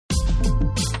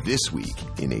This Week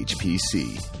in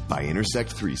HPC by Intersect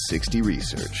 360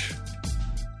 Research.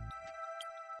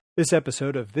 This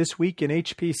episode of This Week in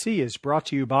HPC is brought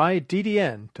to you by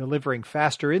DDN, delivering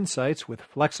faster insights with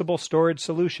flexible storage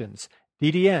solutions.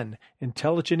 DDN,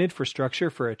 intelligent infrastructure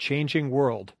for a changing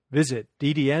world. Visit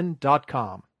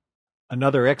ddn.com.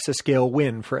 Another exascale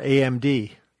win for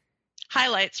AMD.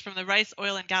 Highlights from the Rice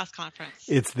Oil and Gas Conference.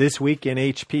 It's This Week in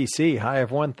HPC. Hi,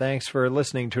 everyone. Thanks for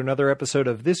listening to another episode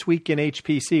of This Week in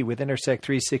HPC with Intersect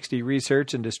 360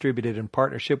 Research and distributed in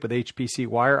partnership with HPC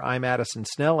Wire. I'm Addison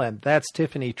Snell, and that's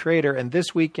Tiffany Trader. And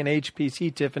This Week in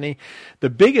HPC, Tiffany, the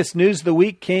biggest news of the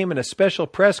week came in a special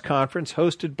press conference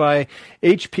hosted by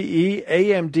HPE,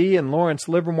 AMD, and Lawrence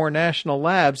Livermore National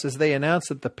Labs as they announced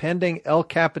that the pending El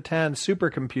Capitan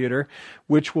supercomputer,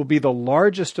 which will be the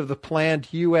largest of the planned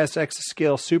U.S. exascale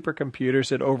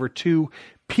supercomputers at over 2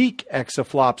 peak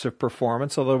exaflops of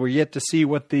performance, although we're yet to see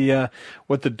what the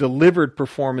delivered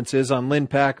performance is on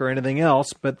LINPACK or anything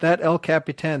else. But that El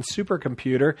Capitan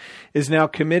supercomputer is now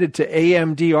committed to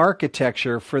AMD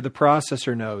architecture for the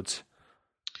processor nodes.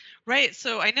 Right.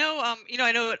 So I know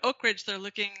at Oak Ridge they're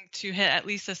looking to hit at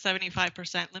least a 75%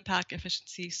 LINPACK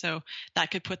efficiency. So that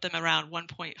could put them around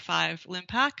 1.5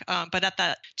 LINPACK. But at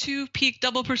that 2 peak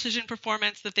double precision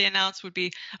performance that they announced would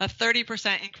be a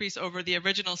 30% increase over the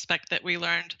original spec that we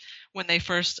learned when they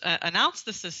first announced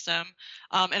the system.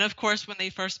 And of course, when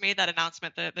they first made that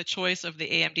announcement, the choice of the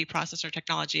AMD processor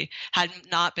technology had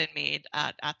not been made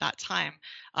at that time.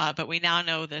 But we now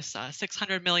know this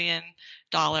 $600 million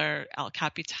El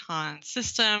Capitan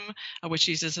system, which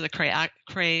uses the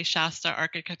Cray Shasta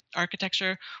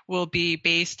architecture, will be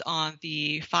based on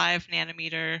the 5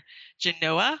 nanometer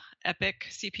Genoa EPYC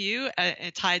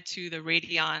CPU tied to the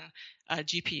Radeon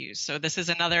GPUs. So this is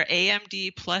another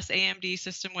AMD plus AMD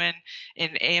system win.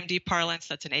 In AMD parlance,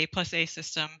 that's an A plus A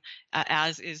system,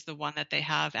 as is the one that they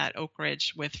have at Oak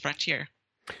Ridge with Frontier.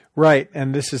 Right,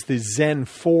 and this is the Zen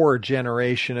 4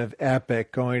 generation of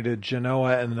EPYC going to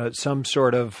Genoa and some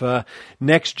sort of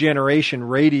next generation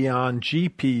Radeon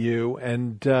GPU.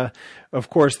 And of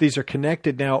course, these are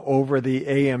connected now over the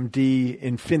AMD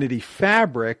Infinity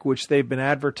Fabric, which they've been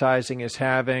advertising as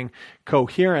having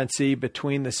coherency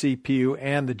between the CPU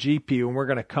and the GPU. And we're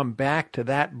going to come back to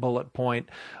that bullet point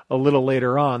a little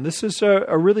later on. This is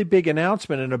a really big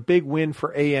announcement and a big win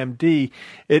for AMD.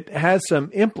 It has some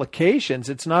implications.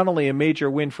 It's not only a major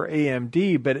win for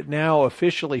AMD, but it now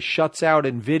officially shuts out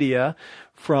NVIDIA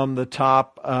from the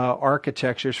top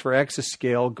architectures for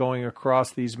exascale going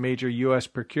across these major U.S.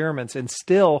 procurements. And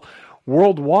still,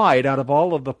 worldwide, out of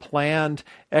all of the planned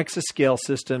exascale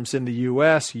systems in the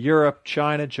U.S., Europe,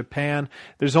 China, Japan,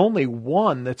 there's only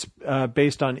one that's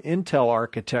based on Intel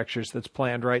architectures that's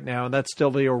planned right now, and that's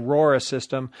still the Aurora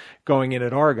system going in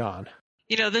at Argonne.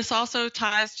 You know, this also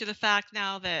ties to the fact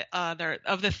now that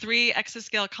of the 3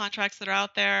 exascale contracts that are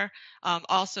out there,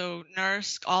 also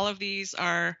NERSC, all of these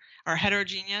are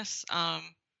heterogeneous.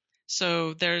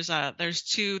 So there's the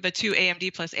 2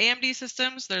 AMD plus AMD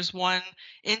systems. There's one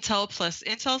Intel plus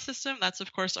Intel system. That's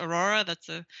of course Aurora. That's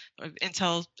a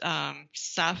Intel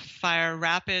Sapphire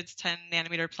Rapids 10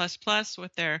 nanometer plus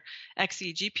with their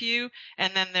Xe GPU.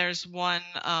 And then there's one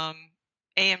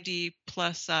AMD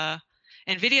plus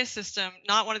NVIDIA system,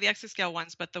 not one of the exascale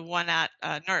ones, but the one at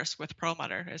NERSC with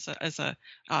Perlmutter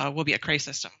will be a Cray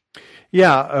system.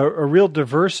 Yeah, a real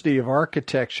diversity of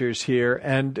architectures here.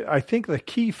 And I think the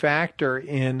key factor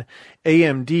in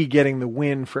AMD getting the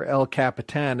win for El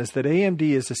Capitan is that AMD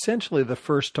is essentially the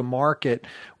first to market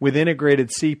with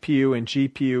integrated CPU and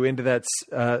GPU into that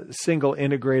single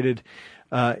integrated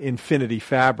Infinity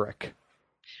Fabric.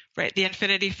 Right, the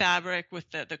Infinity Fabric with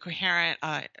the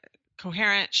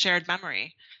coherent shared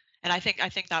memory. And I think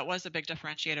that was a big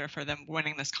differentiator for them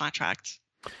winning this contract.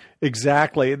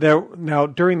 Exactly. Now,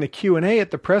 during the Q&A at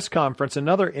the press conference,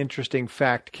 another interesting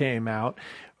fact came out.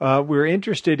 We're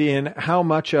interested in how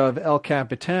much of El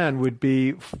Capitan would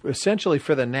be essentially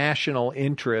for the national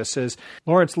interest. As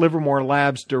Lawrence Livermore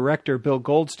Labs director Bill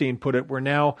Goldstein put it, we're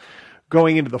now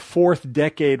going into the 4th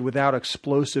decade without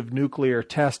explosive nuclear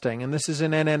testing. And this is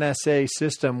an NNSA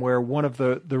system where one of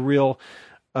the real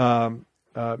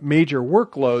major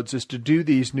workloads is to do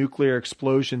these nuclear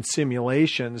explosion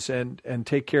simulations and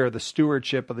take care of the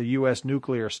stewardship of the U.S.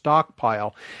 nuclear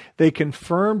stockpile. They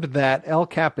confirmed that El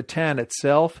Capitan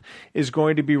itself is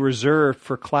going to be reserved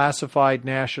for classified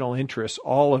national interests,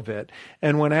 all of it.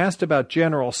 And when asked about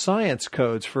general science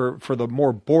codes for the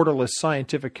more borderless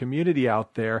scientific community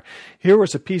out there, here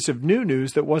was a piece of new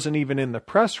news that wasn't even in the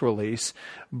press release,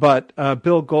 but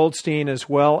Bill Goldstein, as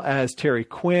well as Terry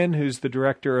Quinn, who's the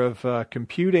director of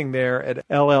Computing there at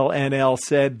LLNL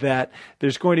said that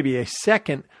there's going to be a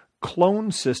second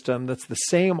clone system that's the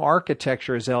same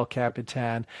architecture as El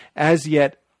Capitan, as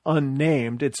yet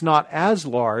unnamed. It's not as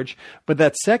large, but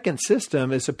that second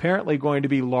system is apparently going to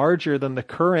be larger than the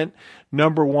current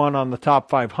number one on the top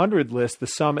 500 list, the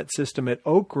Summit system at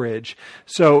Oak Ridge.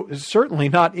 So certainly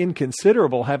not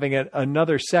inconsiderable having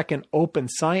another second open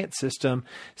science system,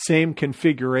 same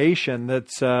configuration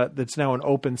that's now an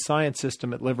open science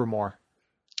system at Livermore.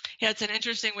 Yeah, it's an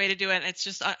interesting way to do it. And it's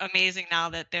just amazing now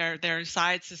that their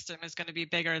side system is going to be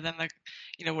bigger than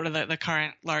the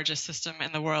current largest system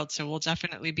in the world. So we'll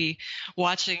definitely be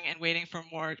watching and waiting for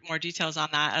more details on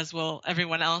that, as will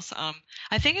everyone else.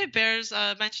 I think it bears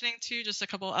mentioning too, just a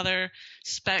couple other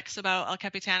specs about El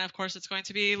Capitan. Of course, it's going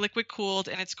to be liquid cooled,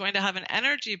 and it's going to have an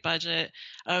energy budget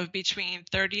of between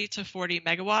 30 to 40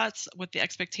 megawatts, with the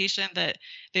expectation that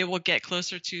they will get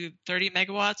closer to 30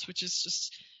 megawatts, which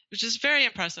is very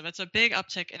impressive. It's a big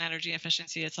uptick in energy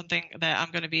efficiency. It's something that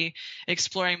I'm going to be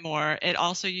exploring more. It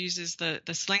also uses the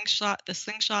Slingshot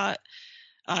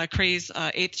Craze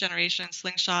 8th generation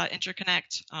Slingshot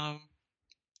interconnect.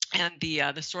 And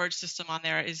the storage system on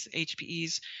there is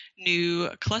HPE's new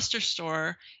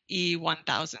ClusterStor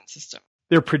E1000 system.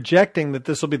 They're projecting that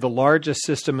this will be the largest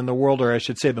system in the world, or I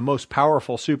should say the most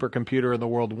powerful supercomputer in the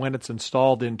world when it's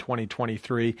installed in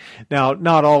 2023. Now,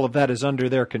 not all of that is under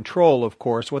their control, of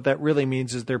course. What that really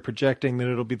means is they're projecting that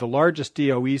it'll be the largest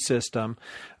DOE system,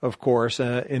 of course,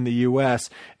 in the U.S.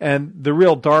 And the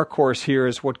real dark horse here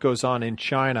is what goes on in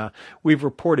China. We've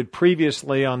reported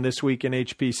previously on This Week in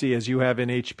HPC, as you have in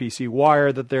HPC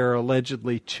Wire, that there are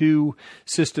allegedly 2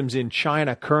 systems in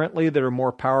China currently that are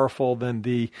more powerful than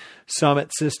the Summit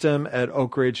system at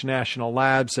Oak Ridge National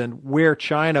Labs, and where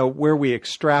we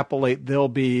extrapolate they'll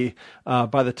be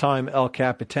by the time El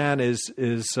Capitan is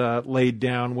laid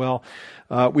down. Well,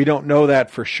 we don't know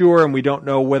that for sure, and we don't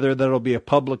know whether that'll be a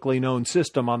publicly known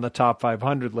system on the top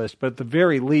 500 list. But at the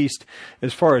very least,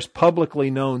 as far as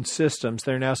publicly known systems,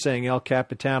 they're now saying El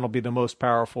Capitan will be the most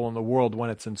powerful in the world when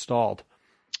it's installed.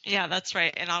 Yeah, that's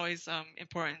right, and always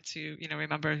important to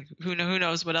remember who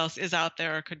knows what else is out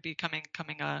there or could be coming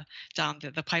down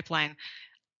the pipeline.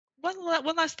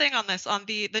 One last thing on this, on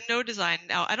the node design.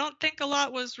 Now, I don't think a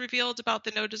lot was revealed about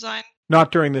the node design.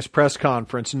 Not during this press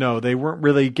conference, no. They weren't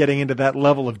really getting into that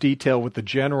level of detail with the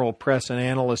general press and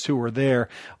analysts who were there,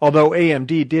 although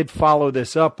AMD did follow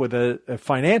this up with a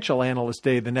financial analyst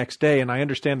day the next day, and I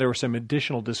understand there were some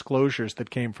additional disclosures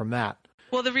that came from that.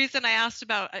 Well, the reason I asked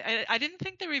about, I didn't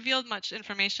think they revealed much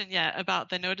information yet about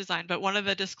the node design, but one of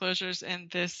the disclosures in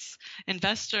this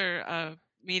investor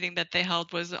meeting that they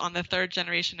held was on the 3rd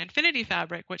generation Infinity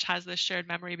Fabric, which has this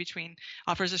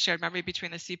offers a shared memory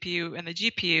between the CPU and the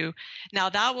GPU. Now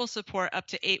that will support up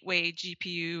to 8-way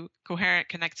GPU coherent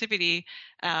connectivity,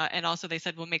 and also they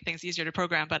said will make things easier to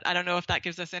program. But I don't know if that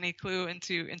gives us any clue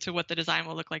into what the design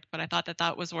will look like. But I thought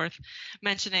that was worth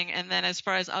mentioning. And then as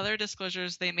far as other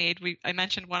disclosures they made, I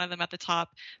mentioned one of them at the top,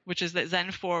 which is that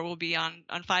Zen 4 will be on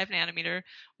 5 nanometer,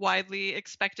 widely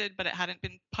expected, but it hadn't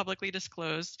been publicly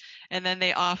disclosed. And then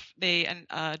they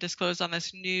disclosed on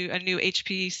this new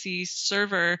HPC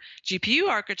server GPU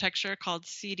architecture called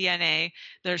CDNA.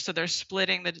 They're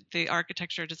splitting the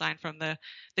architecture design from the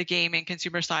gaming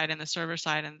consumer side and the server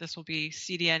side, and this will be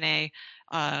CDNA,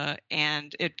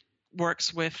 and it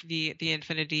works with the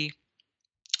Infinity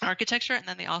architecture. And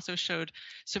then they also showed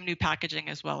some new packaging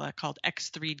as well, called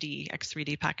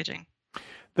X3D packaging.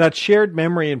 That shared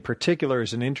memory in particular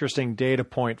is an interesting data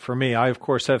point for me. I, of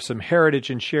course, have some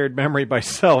heritage in shared memory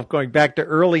myself, going back to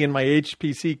early in my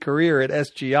HPC career at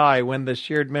SGI when the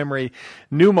shared memory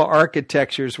NUMA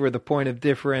architectures were the point of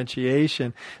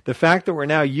differentiation. The fact that we're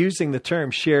now using the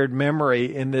term shared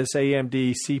memory in this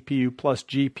AMD CPU plus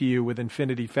GPU with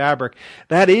Infinity Fabric,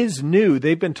 that is new.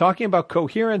 They've been talking about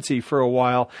coherency for a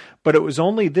while, but it was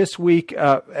only this week,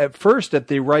 at first at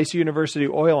the Rice University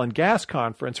Oil and Gas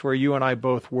Conference, where you and I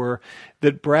both were,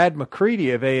 that Brad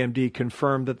McCready of AMD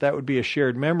confirmed that would be a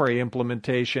shared memory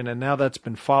implementation, and now that's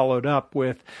been followed up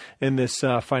with in this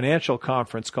financial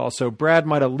conference call. So Brad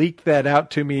might have leaked that out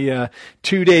to me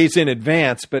 2 days in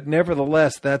advance, but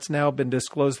nevertheless, that's now been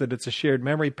disclosed that it's a shared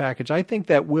memory package. I think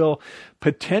that will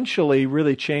potentially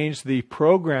really change the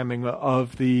programming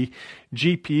of the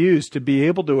GPUs to be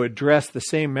able to address the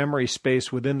same memory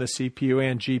space within the CPU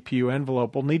and GPU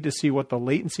envelope. We'll need to see what the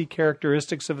latency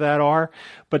characteristics of that are,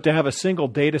 but to have a single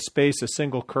data space, a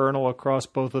single kernel across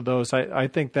both of those, I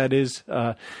think that is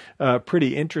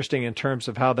pretty interesting in terms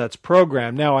of how that's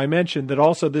programmed. Now, I mentioned that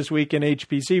also this week in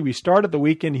HPC, we started the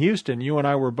week in Houston. You and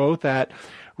I were both at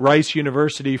Rice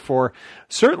University for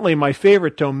certainly my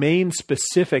favorite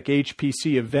domain-specific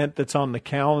HPC event that's on the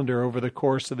calendar over the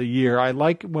course of the year. I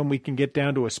like when we can get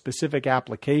down to a specific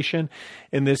application.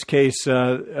 In this case,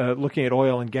 looking at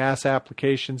oil and gas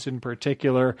applications in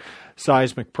particular,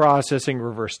 seismic processing,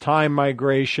 reverse time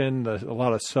migration, a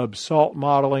lot of sub-salt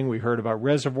modeling. We heard about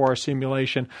reservoir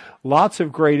simulation. Lots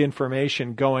of great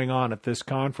information going on at this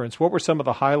conference. What were some of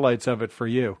the highlights of it for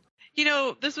you?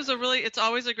 This was it's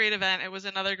always a great event. It was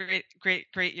another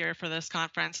great year for this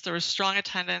conference. There was strong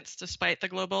attendance despite the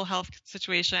global health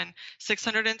situation.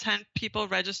 610 people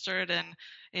registered, and,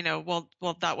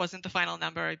 well, that wasn't the final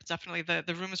number. Definitely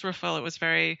the rooms were full. It was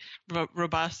very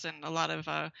robust, and a lot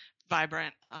of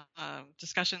vibrant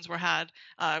discussions were had.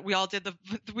 We all did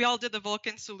the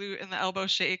Vulcan salute and the elbow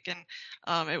shake, and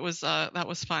that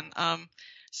was fun.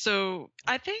 So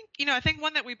I think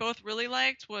one that we both really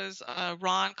liked was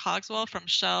Ron Cogswell from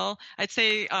Shell. I'd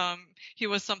say he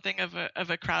was something of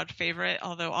a crowd favorite,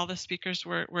 although all the speakers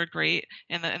were great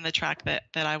in the track that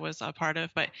I was a part of.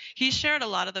 But he shared a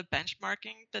lot of the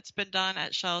benchmarking that's been done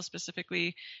at Shell,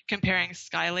 specifically comparing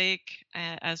Skylake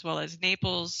as well as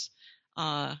Naples,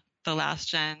 the last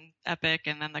gen EPYC,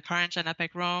 and then the current gen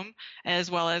EPYC Rome,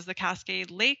 as well as the Cascade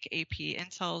Lake AP,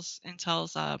 Intel's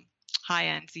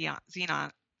high-end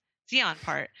Xeon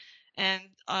part. And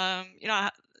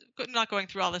not going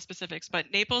through all the specifics,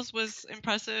 but Naples was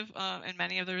impressive in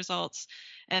many of the results.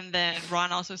 And then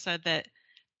Ron also said that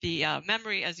the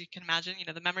memory, as you can imagine,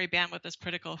 the memory bandwidth is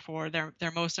critical for their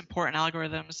most important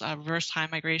algorithms, reverse time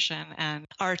migration and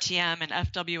RTM and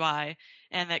FWI,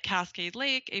 and that Cascade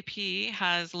Lake AP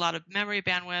has a lot of memory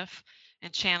bandwidth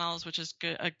and channels, which is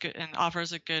good and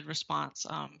offers a good response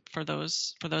for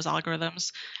those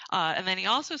algorithms. And then he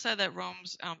also said that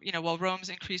Rome's, while Rome's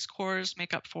increased cores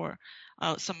make up for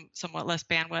somewhat less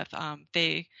bandwidth,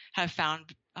 they have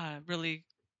found really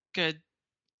good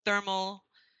thermal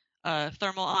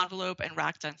envelope and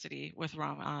rack density with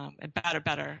Rome, and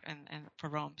better and for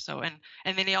Rome. So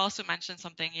and then he also mentioned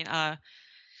something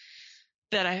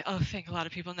that I think a lot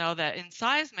of people know, that in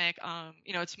seismic,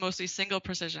 it's mostly single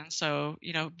precision. So,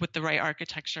 with the right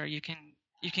architecture, you can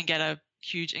get a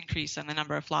huge increase in the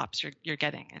number of flops you're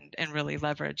getting, and really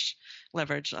leverage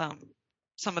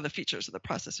some of the features of the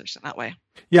processors in that way.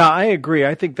 Yeah, I agree.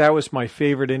 I think that was my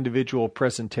favorite individual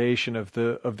presentation of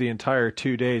the entire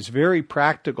 2 days. Very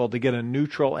practical to get a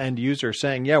neutral end user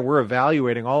saying, yeah, we're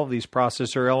evaluating all of these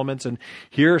processor elements, and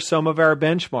here are some of our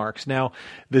benchmarks. Now,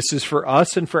 this is for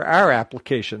us and for our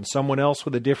application. Someone else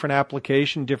with a different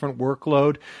application, different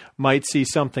workload might see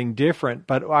something different,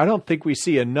 but I don't think we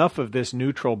see enough of this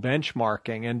neutral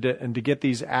benchmarking, and to get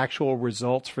these actual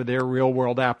results for their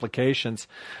real-world applications,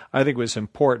 I think was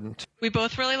important. We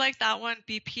both really liked that one.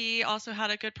 BP also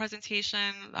had a good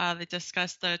presentation. They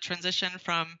discussed the transition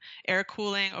from air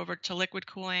cooling over to liquid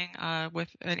cooling with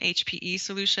an HPE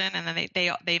solution, and then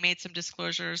they made some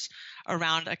disclosures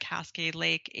around a Cascade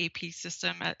Lake AP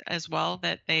system as well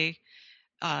that they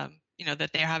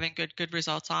that they're having good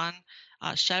results on.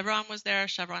 Chevron was there.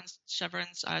 Chevron's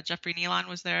Jeffrey Nealon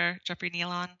was there.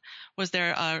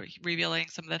 Revealing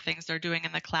some of the things they're doing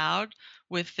in the cloud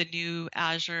with the new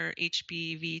Azure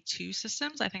HBV2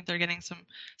 systems. I think they're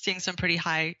seeing some pretty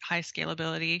high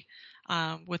scalability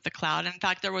with the cloud. In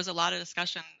fact, there was a lot of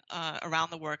discussion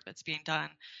around the work that's being done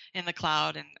in the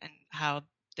cloud and how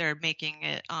they're making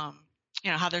it,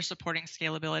 how they're supporting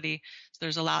scalability. So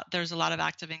there's a lot of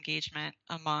active engagement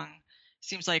among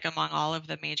all of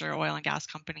the major oil and gas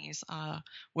companies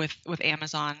with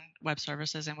Amazon Web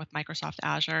Services and with Microsoft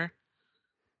Azure.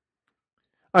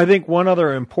 I think one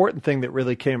other important thing that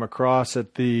really came across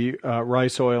at the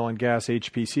Rice Oil and Gas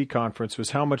HPC conference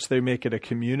was how much they make it a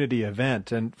community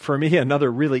event. And for me,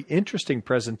 another really interesting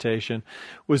presentation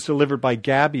was delivered by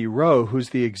Gabby Rowe, who's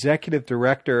the executive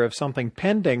director of something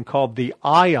pending called the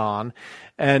ION.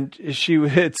 And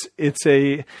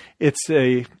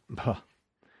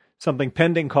something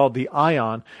pending called the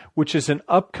ION, which is an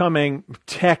upcoming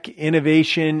tech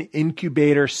innovation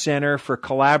incubator center for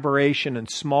collaboration and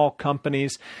small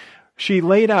companies. She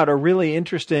laid out a really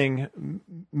interesting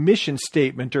mission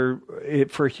statement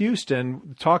for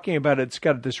Houston, talking about it's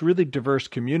got this really diverse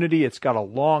community. It's got a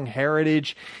long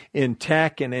heritage in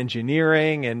tech and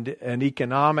engineering and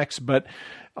economics, but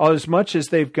as much as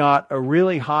they've got a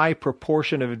really high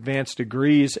proportion of advanced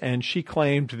degrees, and she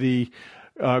claimed the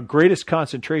greatest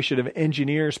concentration of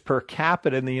engineers per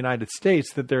capita in the United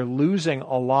States, that they're losing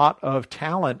a lot of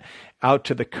talent out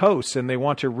to the coast, and they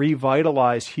want to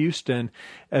revitalize Houston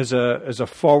as a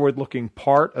forward-looking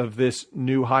part of this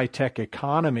new high-tech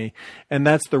economy. And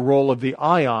that's the role of the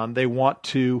ION. They want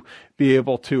to be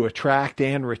able to attract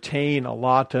and retain a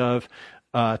lot of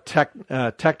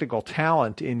technical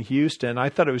talent in Houston. I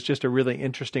thought it was just a really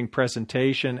interesting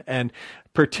presentation, and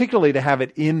particularly to have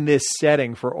it in this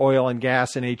setting for oil and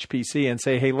gas and HPC and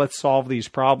say, hey, let's solve these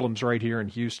problems right here in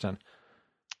Houston.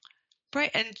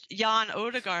 Right. And Jan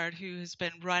Odegaard, who has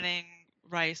been running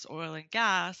Rice Oil and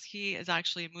Gas, he is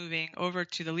actually moving over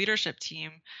to the leadership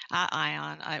team at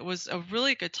ION. It was a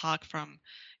really good talk from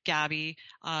Gabby.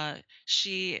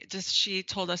 She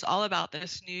told us all about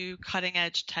this new cutting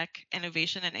edge tech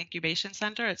innovation and incubation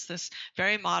center. It's this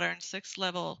very modern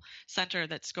 6-level center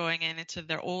that's going into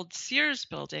their old Sears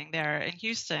building there in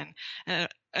Houston. And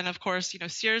of course,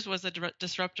 Sears was a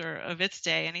disruptor of its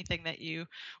day. Anything that you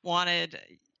wanted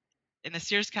in the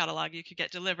Sears catalog, you could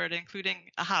get delivered, including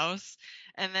a house.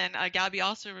 And then Gabby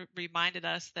also reminded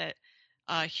us that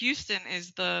Houston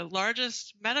is has the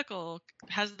largest medical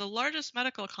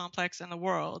complex in the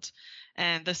world,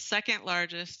 and the second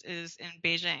largest is in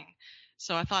Beijing.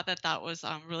 So I thought that was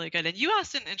really good. And you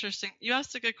asked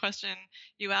a good question.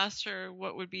 You asked her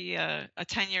what would be a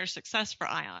 10-year success for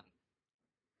ION.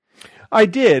 I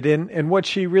did, and what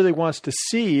she really wants to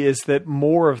see is that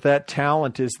more of that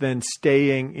talent is then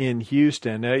staying in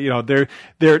Houston.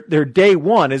 Their day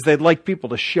one is they'd like people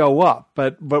to show up,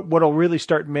 but what'll really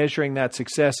start measuring that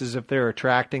success is if they're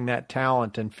attracting that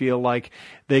talent and feel like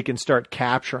they can start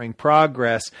capturing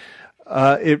progress.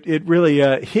 It really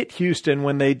hit Houston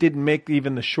when they didn't make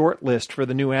even the short list for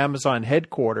the new Amazon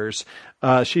headquarters.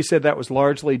 She said that was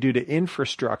largely due to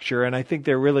infrastructure, and I think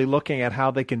they're really looking at how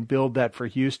they can build that for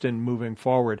Houston moving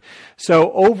forward.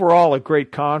 So overall, a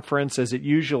great conference, as it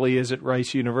usually is at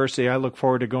Rice University. I look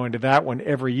forward to going to that one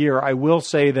every year. I will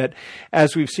say that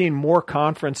as we've seen more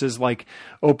conferences like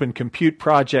Open Compute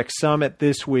Project Summit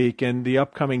this week and the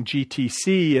upcoming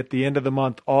GTC at the end of the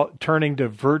month, all turning to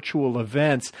virtual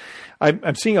events,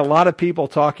 I'm seeing a lot of people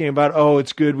talking about, oh,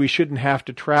 it's good, we shouldn't have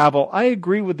to travel. I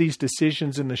agree with these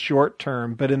decisions in the short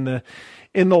term, but in the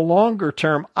longer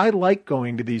term, I like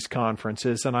going to these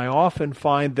conferences, and I often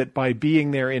find that by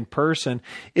being there in person,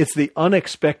 it's the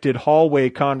unexpected hallway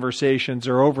conversations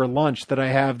or over lunch that I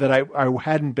have that I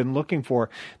hadn't been looking for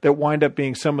that wind up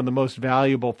being some of the most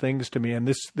valuable things to me. And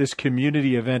this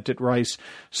community event at Rice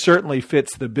certainly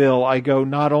fits the bill. I go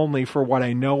not only for what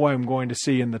I know I'm going to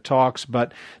see in the talks,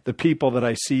 but the people that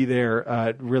I see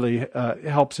there really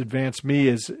helps advance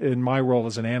me in my role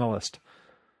as an analyst.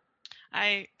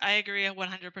 I agree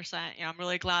 100%. I'm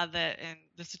really glad that in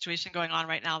the situation going on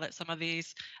right now that some of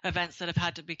these events that have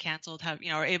had to be canceled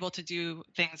are able to do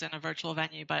things in a virtual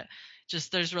venue, but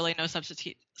just there's really no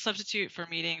substitute for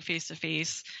meeting face to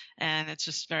face, and it's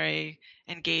just very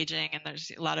engaging and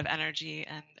there's a lot of energy,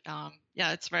 and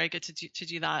it's very good to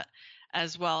do that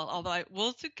as well. Although I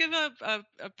will give a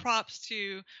props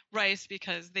to Rice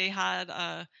because they had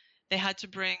to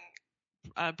bring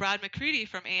Brad McCready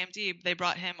from AMD. They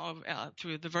brought him over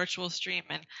through the virtual stream,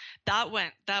 and that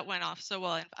went off so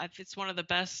well. And it's one of the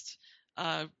best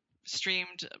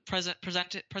streamed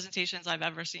presentations I've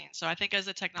ever seen. So I think as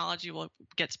the technology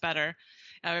gets better,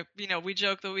 we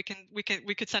joke that we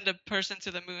could send a person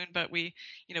to the moon, but we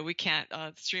can't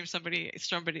stream somebody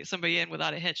in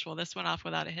without a hitch. Well, this went off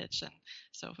without a hitch, and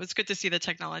so it's good to see the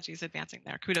technology is advancing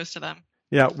there. Kudos to them.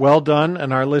 Yeah, well done.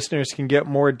 And our listeners can get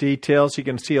more details. You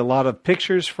can see a lot of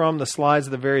pictures from the slides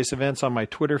of the various events on my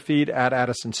Twitter feed at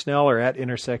Addison Snell or at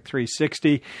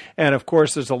Intersect360. And of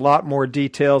course, there's a lot more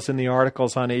details in the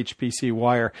articles on HPC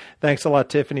Wire. Thanks a lot,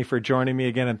 Tiffany, for joining me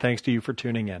again, and thanks to you for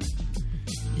tuning in.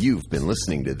 You've been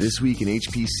listening to This Week in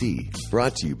HPC,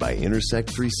 brought to you by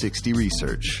Intersect360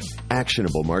 Research.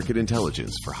 Actionable market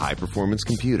intelligence for high-performance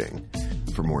computing.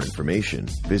 For more information,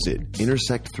 visit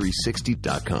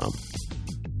intersect360.com.